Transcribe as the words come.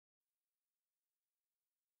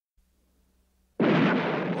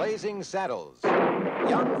Blazing Saddles,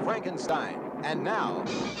 Young Frankenstein, and now,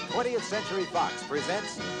 20th Century Fox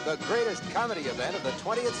presents the greatest comedy event of the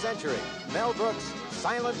 20th century, Mel Brooks'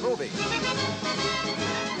 silent movie.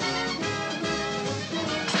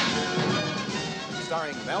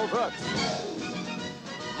 Starring Mel Brooks,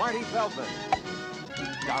 Marty Feldman,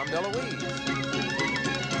 DeLuise,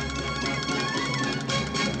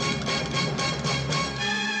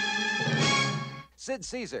 Sid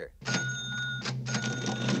Caesar,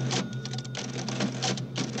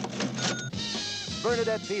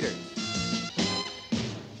 Bernadette Peters,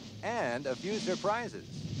 and a few surprises.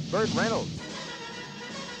 Burt Reynolds,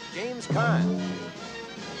 James Caan,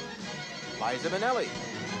 Liza Minnelli,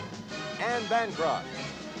 and Bancroft,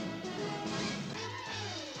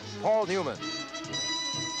 Paul Newman.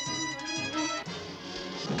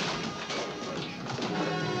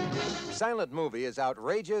 Silent movie is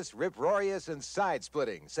outrageous, rip-roarious, and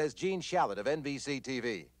side-splitting, says Gene Shalit of NBC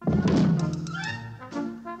TV.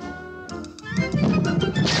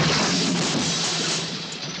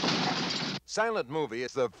 Silent movie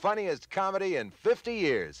is the funniest comedy in 50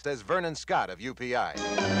 years, says Vernon Scott of UPI.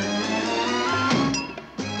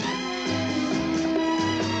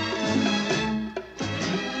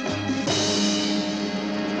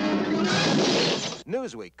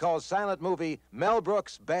 Newsweek calls Silent Movie Mel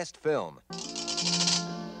Brooks' best film.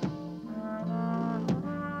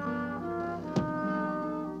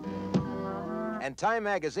 And Time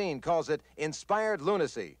magazine calls it inspired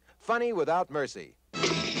lunacy, funny without mercy.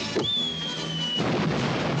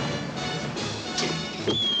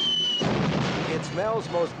 It's Mel's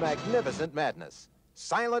most magnificent madness.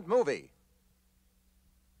 Silent Movie.